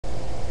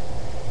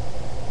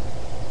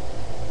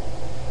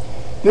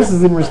This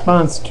is in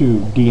response to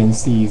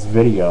DNC's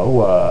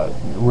video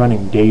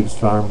running Dave's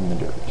Farm in the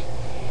dirt.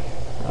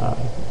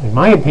 In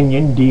my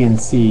opinion,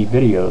 DNC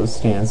videos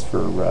stands for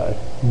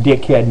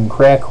dickhead and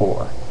crack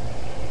whore.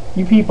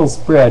 You people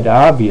spread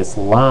obvious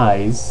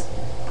lies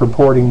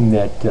purporting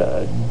that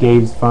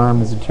Dave's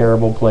Farm is a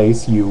terrible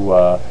place. You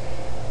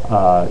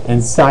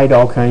incite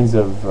all kinds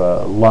of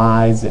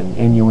lies and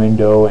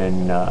innuendo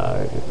and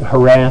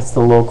harass the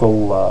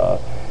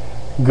local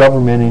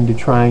government into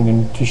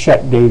trying to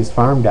shut Dave's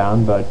Farm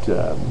down, but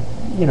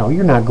you know,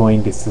 you're not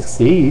going to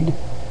succeed,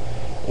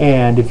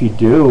 and if you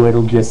do,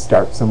 it'll just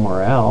start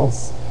somewhere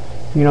else.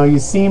 You know, you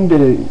seem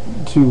to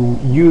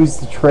use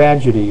the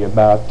tragedy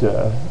about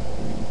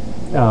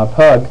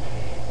Pug,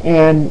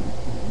 and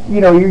you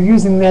know, you're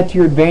using that to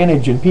your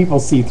advantage, and people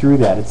see through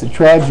that. It's a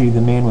tragedy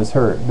the man was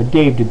hurt, but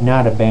Dave did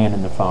not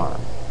abandon the farm.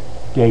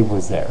 Dave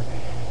was there.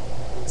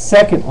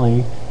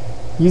 Secondly,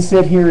 you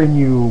sit here and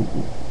you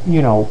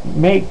know,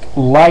 make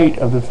light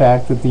of the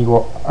fact that the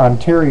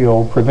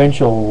Ontario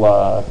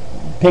provincial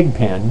pig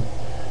pen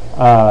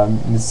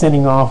is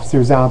sending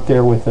officers out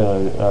there with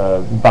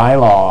a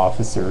bylaw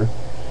officer.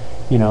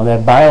 You know,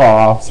 that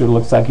bylaw officer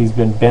looks like he's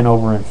been bent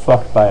over and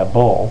fucked by a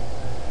bull.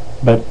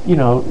 But, you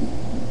know,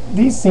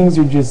 these things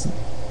are just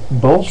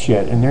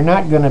bullshit, and they're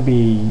not going to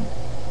be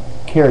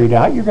carried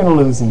out. You're going to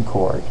lose in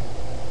court.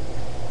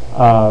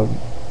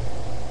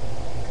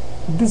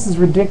 This is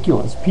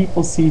ridiculous.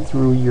 People see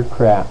through your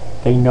crap.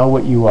 They know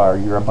what you are.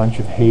 You're a bunch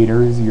of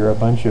haters. You're a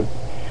bunch of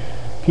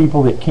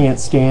people that can't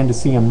stand to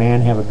see a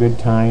man have a good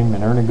time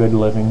and earn a good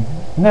living.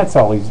 And that's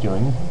all he's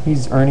doing.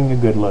 He's earning a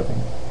good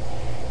living.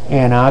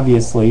 And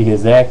obviously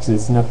his ex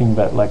is nothing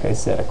but, like I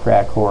said, a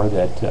crack whore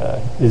that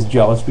is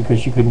jealous because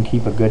she couldn't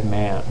keep a good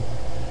man.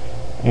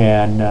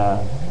 And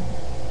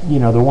you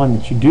know, the one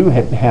that you do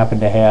happen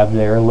to have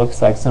there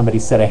looks like somebody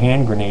set a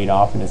hand grenade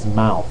off in his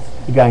mouth.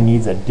 The guy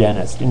needs a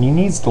dentist, and he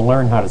needs to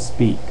learn how to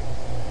speak.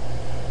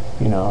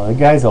 You know, the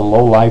guy's a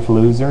low-life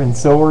loser, and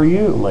so are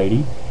you,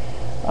 lady.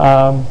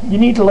 You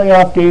need to lay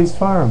off Dave's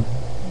Farm,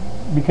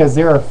 because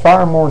there are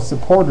far more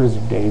supporters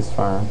of Dave's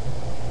Farm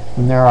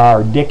than there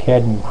are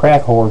dickhead and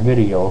crack whore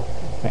video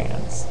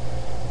fans.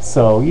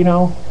 So, you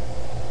know,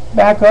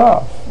 back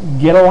off.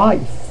 Get a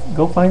life.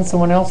 Go find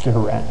someone else to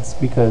harass,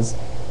 because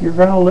you're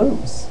going to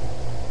lose.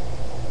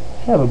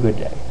 Have a good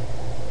day.